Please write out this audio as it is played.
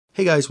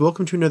Hey guys,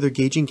 welcome to another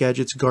Gauging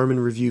Gadgets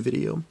Garmin review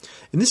video.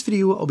 In this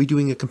video, I'll be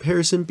doing a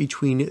comparison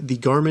between the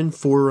Garmin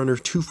Forerunner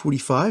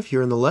 245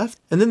 here on the left,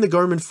 and then the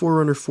Garmin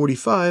Forerunner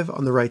 45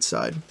 on the right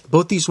side.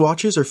 Both these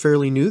watches are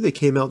fairly new, they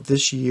came out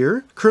this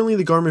year. Currently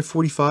the Garmin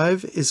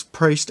 45 is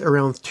priced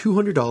around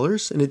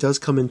 $200, and it does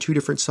come in two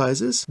different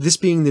sizes, this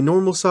being the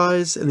normal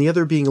size and the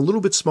other being a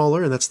little bit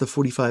smaller, and that's the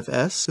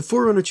 45S. The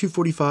Forerunner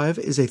 245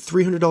 is a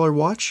 $300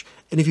 watch,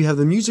 and if you have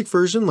the music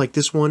version like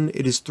this one,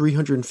 it is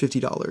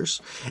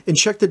 $350. And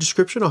check the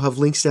description, I'll have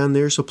links down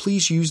there, so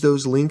please use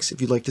those links if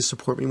you'd like to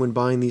support me when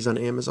buying these on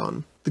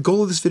Amazon. The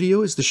goal of this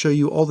video is to show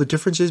you all the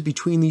differences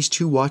between these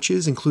two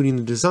watches, including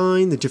the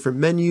design, the different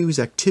menus,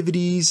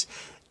 activities,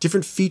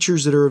 different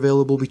features that are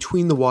available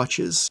between the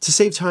watches. To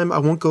save time, I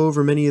won't go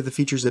over many of the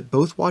features that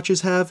both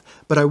watches have,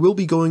 but I will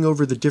be going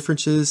over the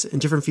differences and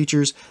different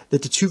features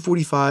that the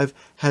 245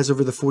 has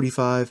over the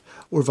 45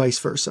 or vice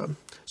versa.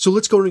 So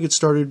let's go and get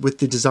started with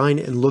the design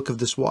and look of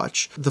this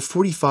watch. The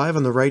 45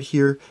 on the right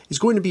here is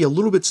going to be a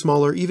little bit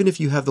smaller, even if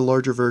you have the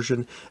larger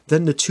version,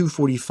 than the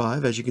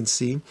 245, as you can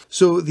see.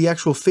 So the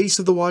actual face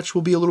of the watch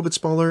will be a little bit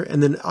smaller,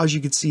 and then as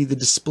you can see, the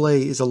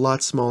display is a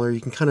lot smaller.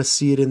 You can kind of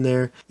see it in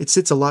there. It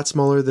sits a lot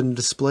smaller than the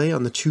display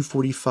on the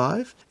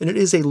 245, and it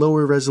is a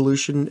lower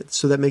resolution,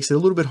 so that makes it a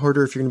little bit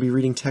harder if you're going to be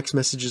reading text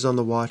messages on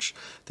the watch,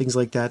 things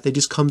like that. They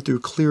just come through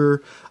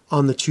clearer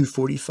on the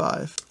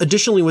 245.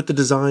 Additionally, with the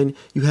design,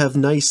 you have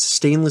nice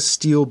stainless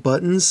steel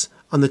buttons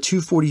on the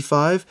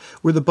 245,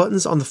 where the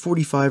buttons on the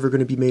 45 are going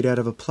to be made out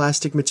of a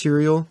plastic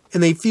material,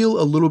 and they feel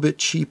a little bit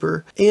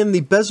cheaper. And the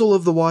bezel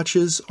of the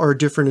watches are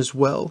different as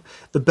well.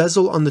 The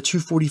bezel on the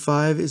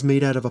 245 is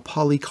made out of a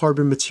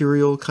polycarbon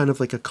material, kind of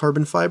like a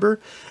carbon fiber,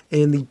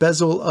 and the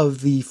bezel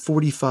of the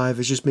 45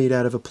 is just made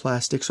out of a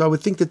plastic. So I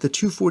would think that the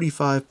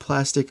 245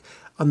 plastic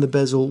on the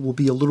bezel will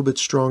be a little bit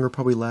stronger,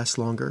 probably last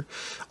longer.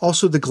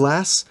 Also, the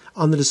glass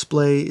on the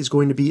display is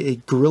going to be a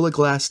Gorilla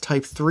Glass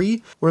Type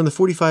 3, where on the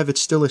 45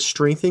 it's still a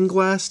strengthened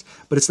glass,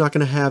 but it's not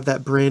going to have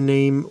that brand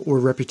name or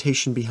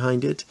reputation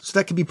behind it. So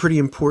that could be pretty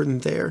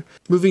important there.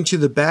 Moving to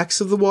the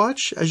backs of the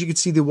watch, as you can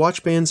see, the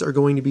watch bands are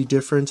going to be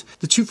different.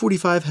 The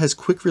 245 has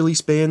quick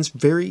release bands,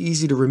 very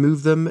easy to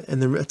remove them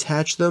and then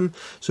attach them.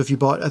 So if you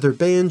bought other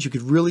bands, you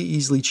could really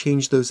easily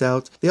change those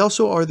out. They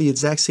also are the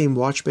exact same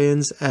watch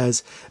bands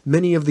as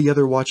many of the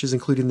other watches,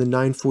 including the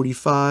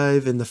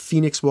 945 and the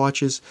Phoenix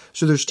watches,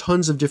 so there's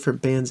tons of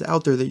different bands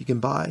out there that you can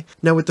buy.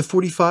 Now with the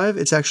 45,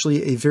 it's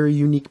actually a very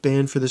unique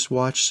band for this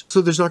watch,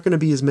 so there's not going to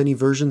be as many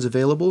versions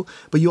available,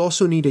 but you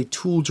also need a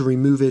tool to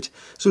remove it,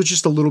 so it's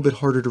just a little bit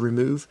harder to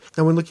remove.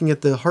 Now when looking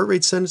at the heart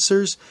rate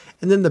sensors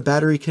and then the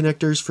battery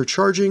connectors for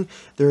charging,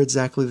 they're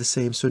exactly the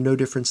same, so no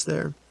difference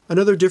there.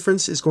 Another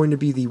difference is going to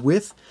be the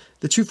width.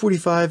 The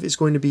 245 is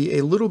going to be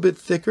a little bit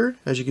thicker,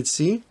 as you can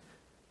see.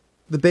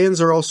 The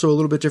bands are also a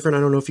little bit different,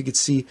 I don't know if you could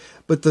see,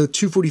 but the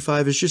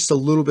 245 is just a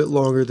little bit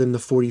longer than the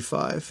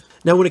 45.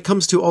 Now when it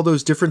comes to all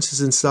those differences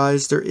in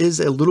size, there is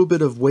a little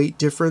bit of weight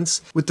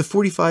difference, with the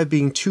 45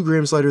 being 2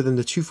 grams lighter than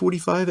the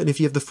 245, and if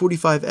you have the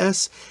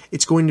 45S,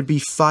 it's going to be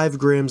 5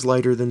 grams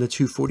lighter than the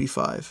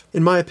 245.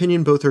 In my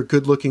opinion, both are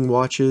good looking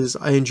watches.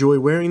 I enjoy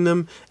wearing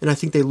them, and I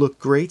think they look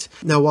great.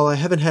 Now while I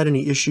haven't had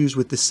any issues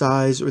with the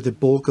size or the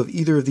bulk of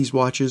either of these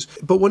watches,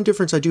 but one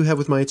difference I do have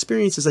with my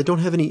experience is I don't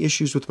have any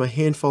issues with my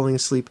hand falling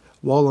asleep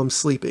while I'm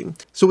sleeping.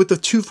 So with the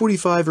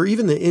 245 or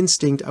even the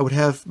Instinct, I would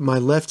have my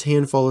left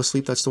hand fall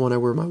asleep. That's the one I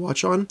wear my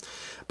watch on.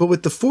 But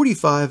with the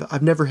 45,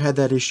 I've never had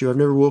that issue. I've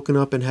never woken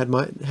up and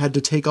had to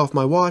take off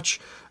my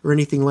watch or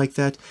anything like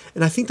that.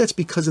 And I think that's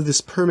because of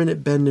this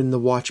permanent bend in the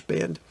watch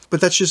band. But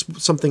that's just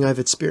something I've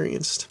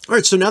experienced. All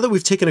right, so now that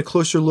we've taken a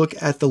closer look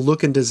at the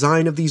look and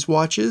design of these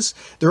watches,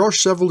 there are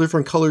several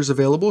different colors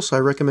available, so I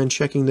recommend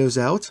checking those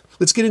out.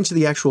 Let's get into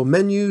the actual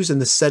menus and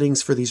the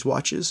settings for these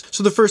watches.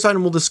 So the first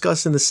item we'll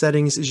discuss in the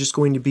settings is just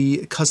going to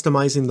be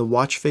customizing the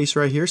watch face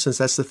right here, since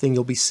that's the thing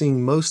you'll be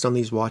seeing most on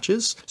these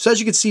watches. So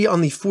as you can see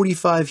on the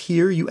 45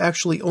 here, you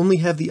actually only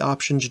have the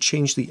option to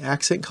change the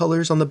accent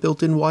colors on the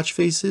built-in watch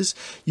faces.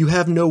 You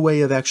have no way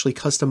of actually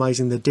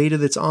customizing the data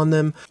that's on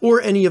them or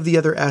any of the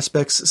other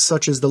aspects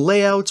such as the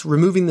layout,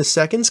 removing the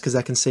seconds because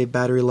that can save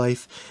battery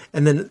life,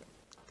 and then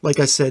like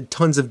I said,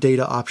 tons of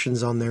data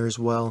options on there as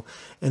well,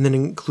 and then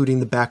including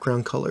the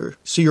background color.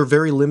 So you're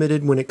very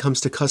limited when it comes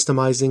to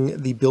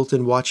customizing the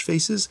built-in watch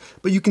faces,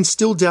 but you can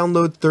still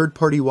download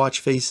third-party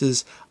watch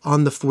faces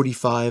on the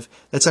 45.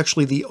 That's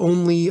actually the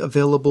only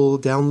available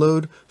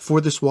download for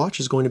this watch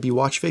is going to be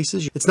watch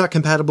faces. It's not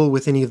compatible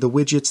with any of the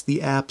widgets, the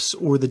apps,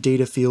 or the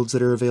data fields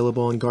that are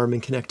available on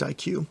Garmin Connect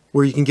IQ,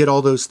 where you can get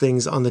all those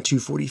things on the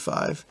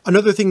 245.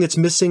 Another thing that's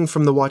missing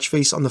from the watch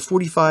face on the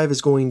 45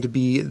 is going to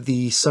be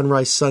the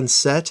sunrise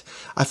sunset.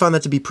 I found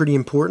that to be pretty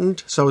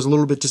important, so I was a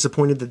little bit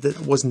disappointed that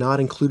that was not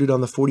included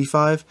on the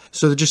 45.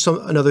 So just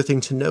another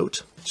thing to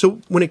note.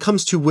 So when it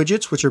comes to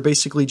widgets, which are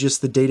basically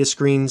just the data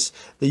screens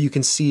that you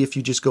can see if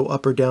you just go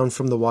up or down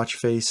from the watch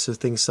face, so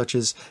things such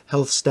as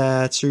health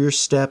stats or your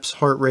steps,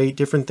 heart rate,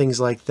 different things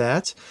like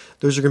that,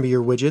 those are going to be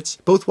your widgets.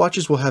 Both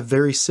watches will have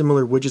very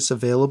similar widgets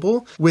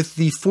available, with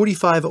the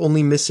 45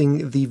 only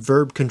missing the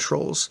Verb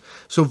controls.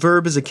 So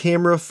Verb is a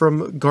camera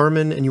from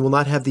Garmin, and you will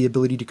not have the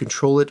ability to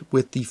control it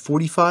with the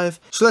 45.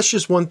 So that's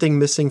just one thing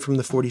missing from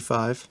the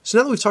 45. So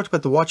now that we've talked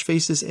about the watch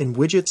faces and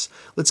widgets,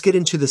 let's get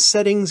into the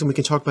settings and we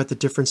can talk about the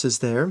differences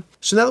there.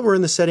 So now that we're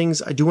in the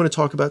settings, I do want to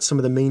talk about some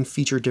of the main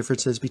feature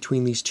differences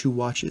between these two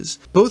watches.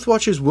 Both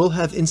watches will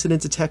have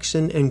incident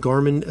detection and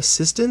Garmin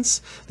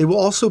assistance. They will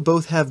also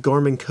both have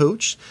Garmin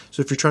Coach.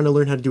 So if you're trying to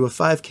learn how to do a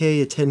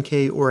 5K, a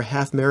 10K, or a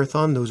half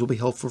marathon, those will be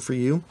helpful for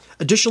you.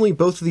 Additionally,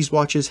 both of these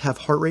watches have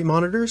heart rate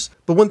monitors,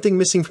 but one thing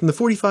missing from the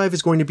 45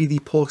 is going to be the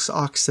pulse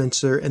ox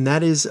sensor, and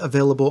that is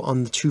available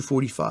on the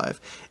 245.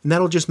 And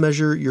that'll just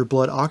measure your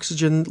blood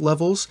oxygen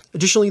levels.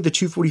 Additionally, the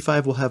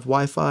 245 will have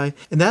Wi-Fi,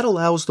 and that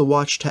allows the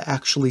watch to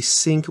actually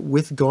sync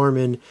with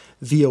Garmin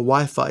via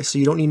Wi-Fi. So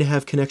you don't need to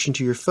have connection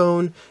to your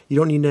phone, you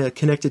don't need to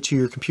connect it to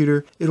your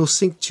computer. It'll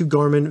sync to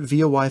Garmin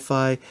via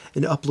Wi-Fi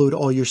and upload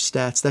all your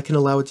stats. That can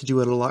allow it to do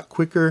it a lot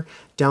quicker,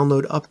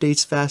 download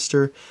updates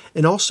faster,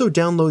 and also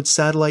download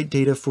satellite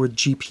data for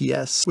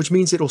GPS, which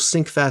means it'll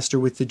sync faster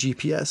with the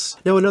GPS.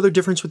 Now, another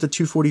difference with the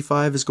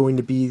 245 is going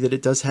to be that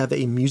it does have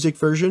a music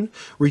version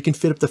where you can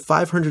fit up to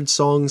 500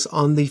 songs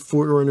on the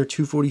Forerunner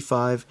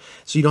 245,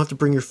 so you don't have to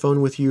bring your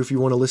phone with you if you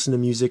want to listen to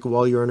music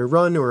while you're on a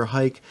run or a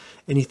hike,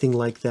 anything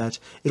like that.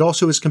 It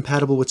also is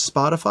compatible with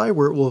Spotify,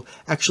 where it will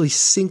actually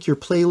sync your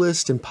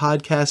playlist and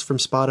podcasts from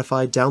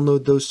Spotify,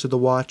 download those to the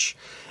watch,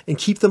 and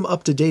keep them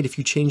up to date. If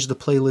you change the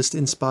playlist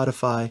in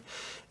Spotify,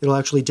 it'll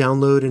actually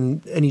download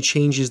and any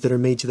changes that are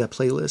made to that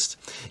playlist.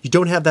 You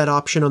don't have that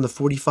option on the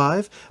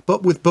 45,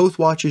 but with both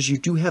watches, you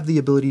do have the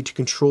ability to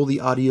control the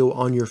audio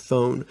on your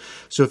phone.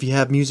 So if you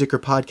have music or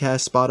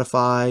podcast,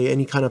 Spotify,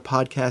 any kind of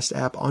podcast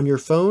app on your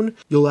phone,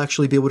 you'll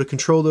actually be able to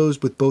control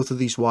those with both of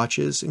these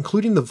watches,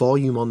 including the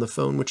volume on the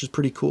phone, which is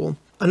pretty cool.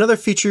 Another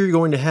feature you're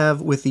going to have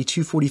with the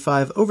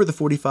 245 over the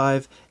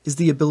 45 is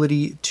the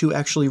ability to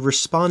actually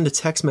respond to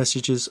text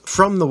messages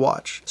from the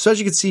watch. So as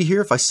you can see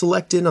here, if I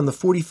select in on the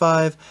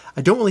 45,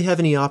 I don't really have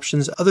any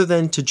options other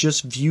than to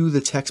just view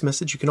the text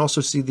message. You can also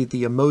see that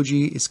the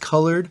emoji is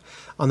colored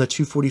on the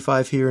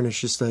 245 here, and it's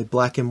just a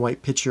black and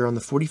white picture on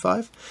the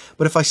 45.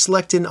 But if I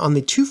select in on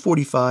the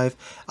 245,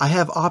 I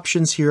have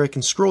options here. I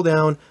can scroll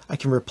down, I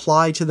can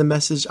reply to the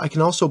message, I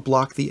can also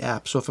block the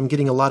app. So if I'm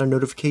getting a lot of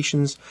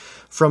notifications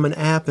from an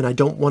app and I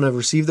don't want to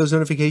receive those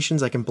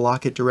notifications, I can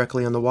block it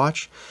directly on the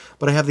watch.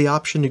 But I have the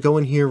option to go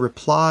in here,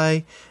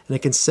 reply, and I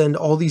can send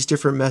all these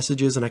different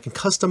messages, and I can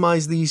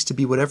customize these to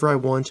be whatever I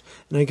want.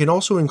 And I can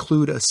also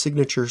include a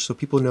signature so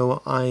people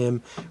know I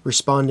am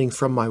responding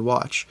from my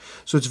watch.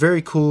 So it's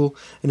very cool,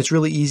 and it's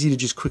really easy to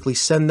just quickly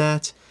send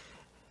that,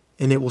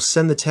 and it will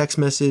send the text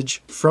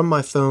message from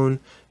my phone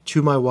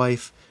to my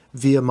wife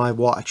via my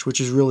watch,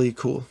 which is really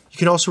cool. You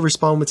can also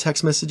respond with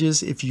text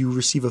messages if you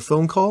receive a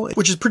phone call,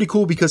 which is pretty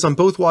cool because on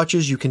both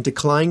watches you can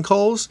decline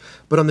calls,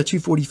 but on the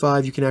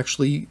 245 you can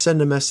actually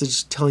send a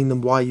message telling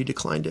them why you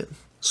declined it.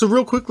 So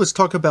real quick, let's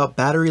talk about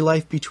battery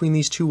life between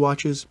these two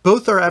watches.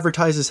 Both are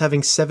advertised as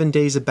having 7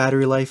 days of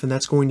battery life, and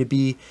that's going to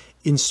be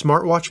in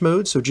smartwatch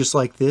mode, so just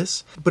like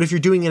this. But if you're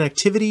doing an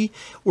activity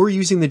or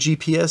using the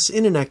GPS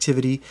in an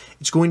activity,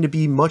 it's going to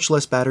be much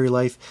less battery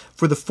life.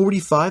 For the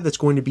 45, that's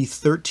going to be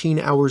 13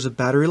 hours of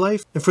battery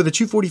life. And for the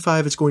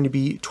 245, it's going to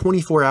be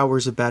 24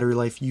 hours of battery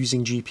life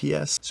using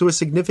GPS. So a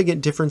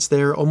significant difference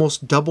there,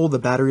 almost double the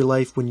battery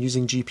life when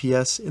using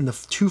GPS in the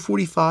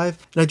 245.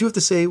 And I do have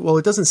to say, while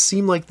it doesn't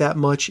seem like that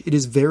much, it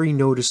is very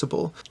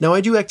noticeable. Now I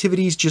do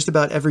activities just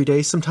about every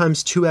day,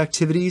 sometimes 2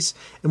 activities.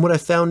 And what I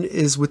found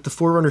is with the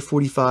Forerunner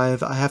 45,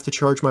 I have to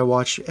charge my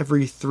watch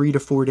every 3 to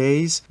 4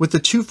 days. With the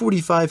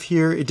 245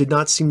 here, it did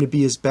not seem to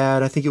be as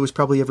bad. I think it was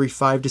probably every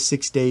 5 to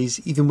 6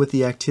 days, even with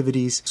the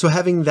activities. So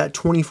having that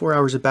 24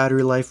 hours of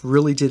battery life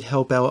really did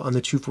help out on the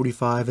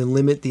 245 and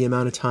limit the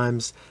amount of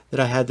times that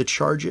I had to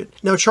charge it.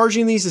 Now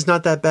charging these is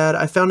not that bad.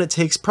 I found it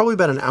takes probably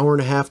about an hour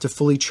and a half to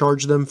fully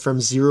charge them from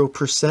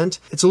 0%.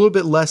 It's a little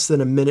bit less than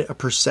a minute a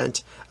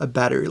percent of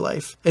battery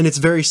life. And it's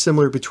very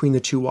similar between the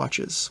two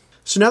watches.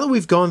 So now that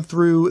we've gone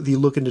through the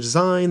look and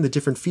design, the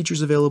different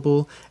features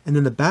available, and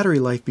then the battery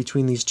life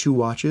between these two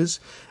watches,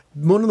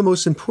 one of the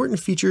most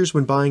important features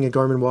when buying a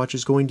Garmin watch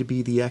is going to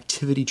be the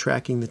activity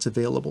tracking that's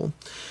available.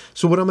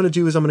 So what I'm going to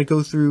do is I'm going to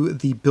go through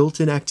the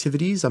built-in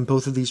activities on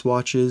both of these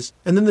watches,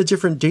 and then the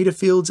different data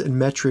fields and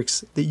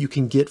metrics that you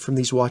can get from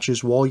these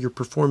watches while you're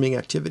performing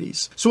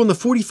activities. So on the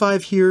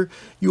 45 here,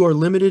 you are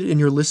limited in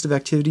your list of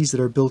activities that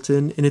are built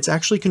in, and it's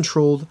actually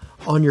controlled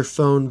on your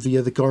phone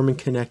via the Garmin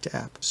Connect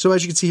app. So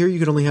as you can see here, you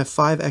can only have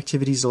 5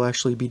 activities that will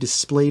actually be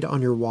displayed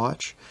on your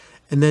watch.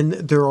 And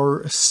then there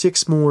are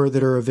 6 more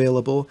that are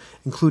available,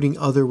 including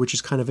other, which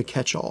is kind of a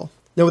catch-all.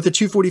 Now with the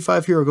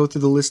 245 here, I'll go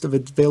through the list of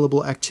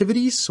available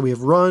activities. So we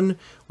have run,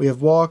 we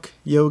have walk,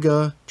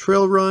 yoga,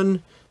 trail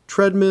run,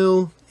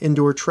 treadmill,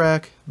 indoor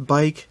track,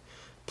 bike,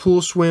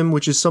 Pool swim,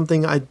 which is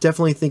something I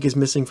definitely think is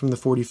missing from the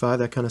 45.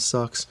 That kind of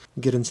sucks.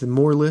 Get into the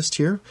more list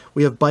here.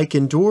 We have bike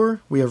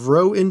indoor, we have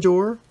row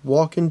indoor,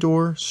 walk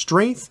indoor,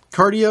 strength,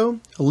 cardio,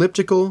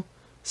 elliptical,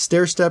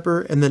 stair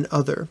stepper, and then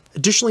other.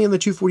 Additionally, on the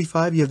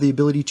 245, you have the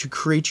ability to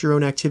create your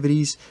own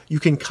activities. You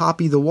can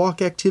copy the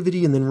walk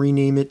activity and then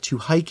rename it to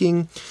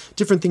hiking,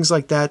 different things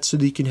like that, so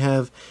that you can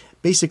have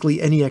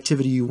basically any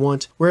activity you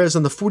want. Whereas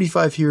on the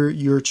 45 here,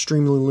 you're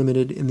extremely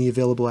limited in the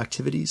available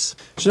activities.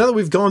 So now that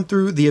we've gone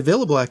through the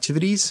available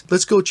activities,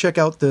 let's go check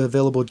out the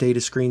available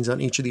data screens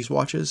on each of these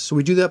watches. So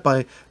we do that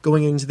by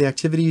going into the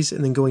activities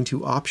and then going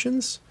to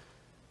options.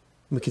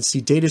 We can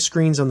see data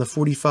screens on the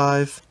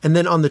 45, and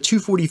then on the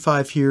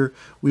 245 here,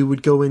 we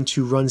would go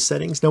into run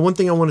settings. Now, one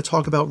thing I want to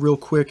talk about real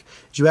quick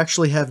is you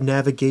actually have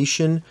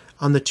navigation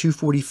on the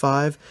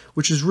 245,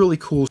 which is really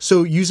cool.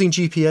 So using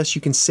GPS,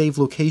 you can save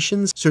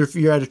locations. So if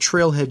you're at a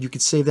trailhead, you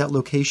could save that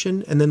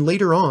location, and then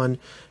later on,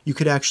 you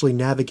could actually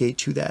navigate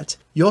to that.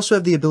 You also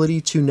have the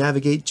ability to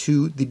navigate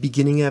to the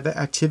beginning of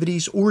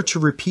activities or to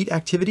repeat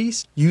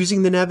activities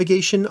using the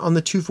navigation on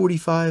the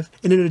 245.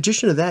 And in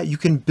addition to that, you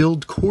can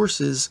build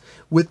courses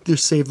with the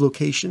saved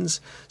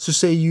locations. So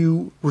say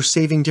you were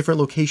saving different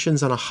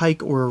locations on a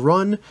hike or a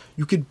run,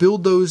 you could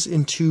build those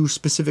into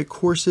specific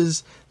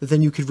courses that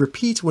then you could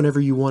repeat whenever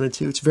you wanted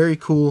to. It's very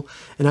cool,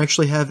 and I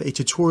actually have a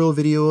tutorial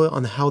video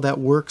on how that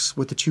works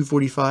with the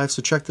 245,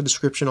 so check the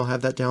description, I'll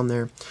have that down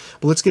there.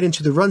 But let's get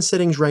into the run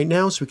settings right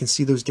now so we can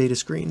see those data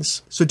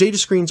screens. So data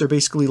screens are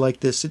basically like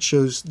this. It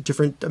shows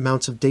different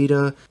amounts of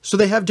data. So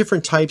they have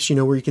different types, you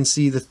know, where you can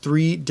see the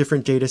 3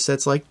 different data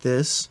sets like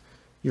this,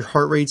 your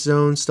heart rate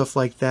zone, stuff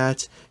like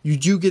that. You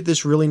do get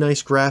this really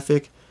nice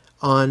graphic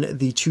on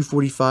the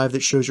 245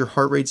 that shows your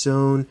heart rate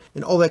zone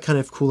and all that kind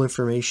of cool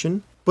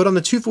information. But on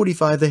the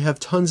 245, they have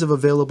tons of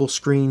available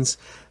screens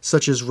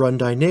such as run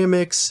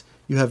dynamics,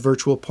 you have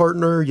virtual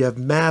partner, you have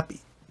map,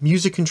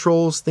 music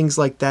controls, things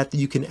like that that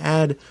you can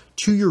add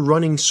to your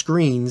running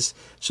screens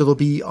so they'll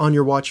be on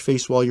your watch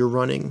face while you're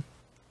running.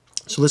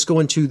 So let's go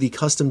into the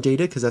custom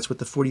data because that's what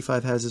the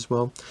 45 has as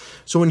well.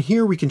 So in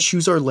here we can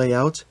choose our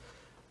layout.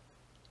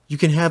 You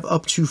can have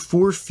up to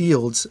 4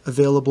 fields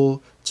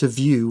available to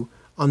view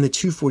on the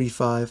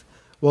 245,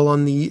 while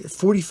on the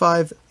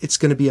 45 it's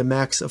going to be a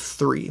max of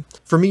 3.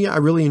 For me, I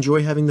really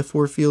enjoy having the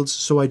 4 fields,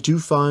 so I do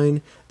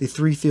find the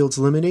 3 fields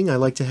limiting. I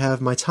like to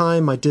have my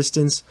time, my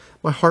distance,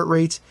 my heart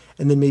rate,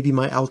 and then maybe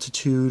my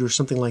altitude or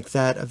something like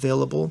that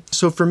available.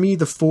 So for me,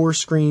 the 4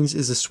 screens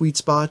is a sweet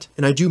spot,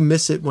 and I do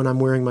miss it when I'm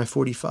wearing my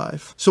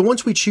 45. So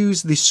once we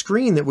choose the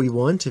screen that we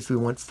want, if we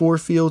want 4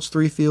 fields,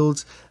 3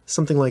 fields,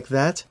 something like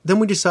that, then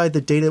we decide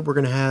the data we're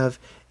going to have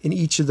in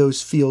each of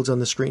those fields on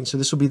the screen. So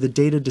this will be the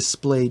data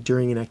displayed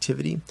during an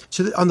activity.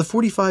 So on the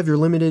 45, you're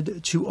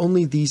limited to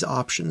only these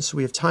options. So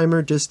we have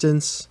timer,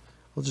 distance.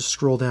 I'll just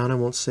scroll down. I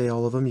won't say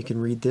all of them. You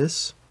can read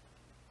this.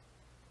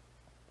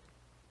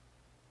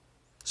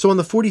 So on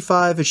the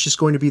 45, it's just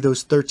going to be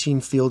those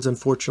 13 fields,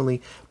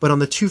 unfortunately. But on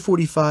the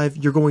 245,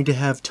 you're going to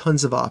have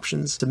tons of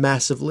options. It's a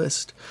massive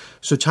list.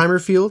 So timer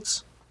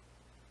fields,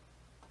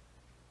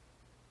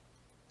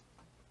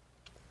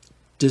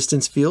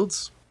 distance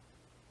fields,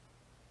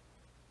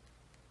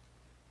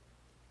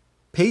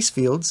 pace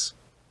fields,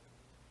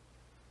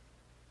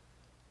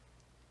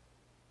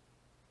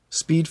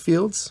 speed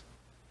fields,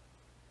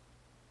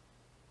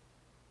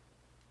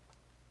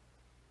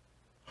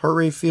 heart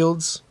rate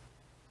fields,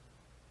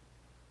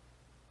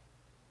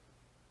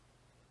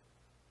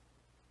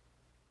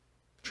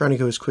 trying to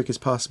go as quick as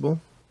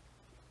possible,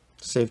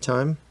 save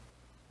time,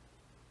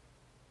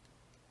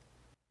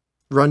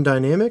 run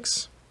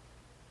dynamics,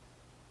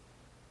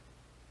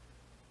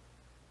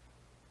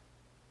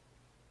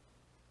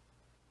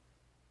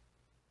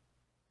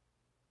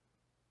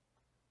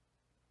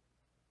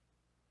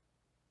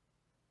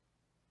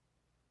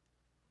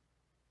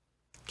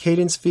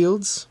 cadence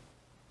fields,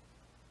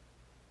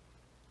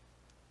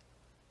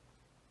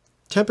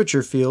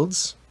 temperature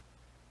fields,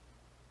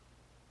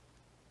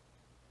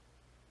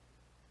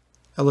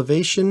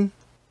 elevation,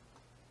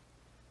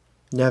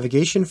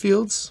 navigation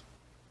fields,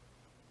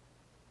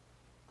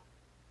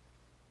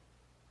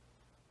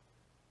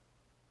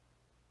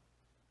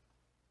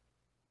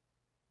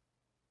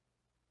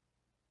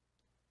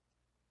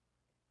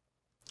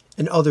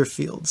 and other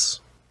fields.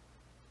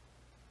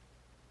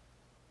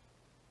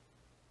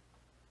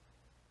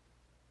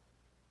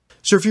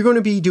 So if you're going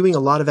to be doing a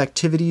lot of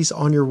activities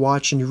on your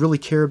watch and you really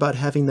care about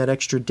having that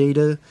extra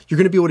data, you're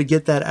going to be able to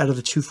get that out of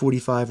the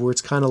 245 where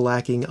it's kind of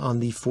lacking on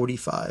the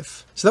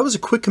 45. So that was a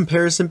quick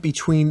comparison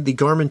between the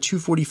Garmin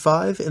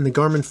 245 and the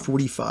Garmin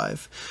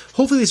 45.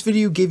 Hopefully this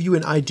video gave you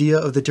an idea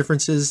of the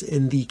differences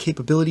in the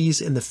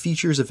capabilities and the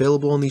features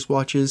available on these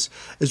watches,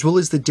 as well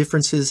as the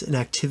differences in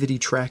activity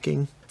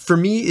tracking. For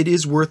me, it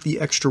is worth the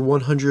extra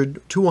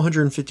 $100 to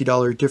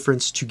 $150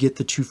 difference to get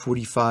the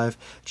 245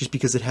 just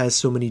because it has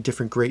so many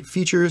different great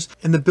features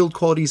and the build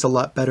quality is a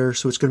lot better,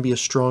 so it's going to be a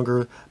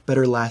stronger,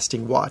 better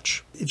lasting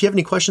watch. If you have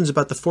any questions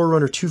about the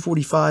Forerunner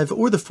 245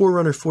 or the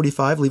Forerunner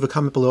 45, leave a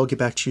comment below. I'll get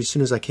back to you as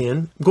soon as I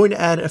can. I'm going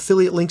to add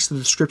affiliate links to the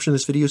description of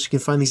this video so you can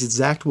find these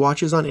exact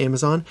watches on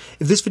Amazon.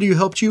 If this video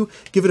helped you,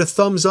 give it a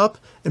thumbs up,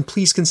 and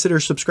please consider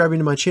subscribing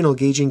to my channel,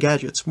 Gauging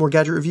Gadgets. More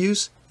gadget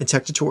reviews and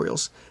tech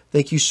tutorials.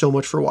 Thank you so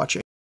much for watching.